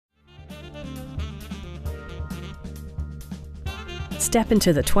Step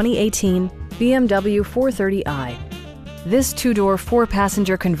into the 2018 BMW 430i. This two-door,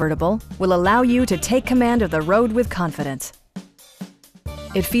 four-passenger convertible will allow you to take command of the road with confidence.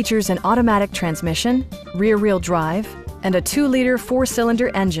 It features an automatic transmission, rear-wheel drive, and a 2-liter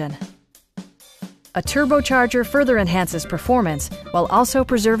four-cylinder engine. A turbocharger further enhances performance while also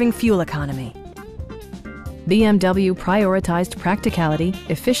preserving fuel economy. BMW prioritized practicality,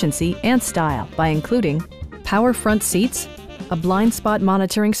 efficiency, and style by including power front seats, a blind spot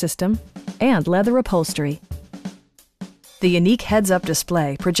monitoring system, and leather upholstery. The unique heads-up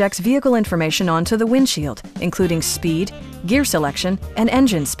display projects vehicle information onto the windshield, including speed, gear selection, and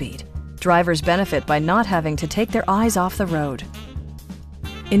engine speed. Drivers benefit by not having to take their eyes off the road.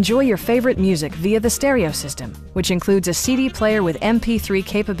 Enjoy your favorite music via the stereo system, which includes a CD player with MP3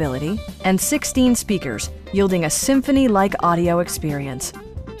 capability and 16 speakers, yielding a symphony-like audio experience.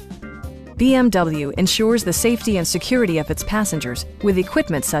 BMW ensures the safety and security of its passengers with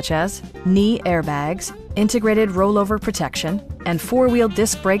equipment such as knee airbags, integrated rollover protection, and four-wheel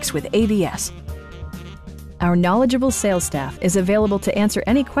disc brakes with ABS. Our knowledgeable sales staff is available to answer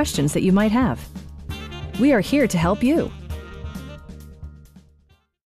any questions that you might have. We are here to help you.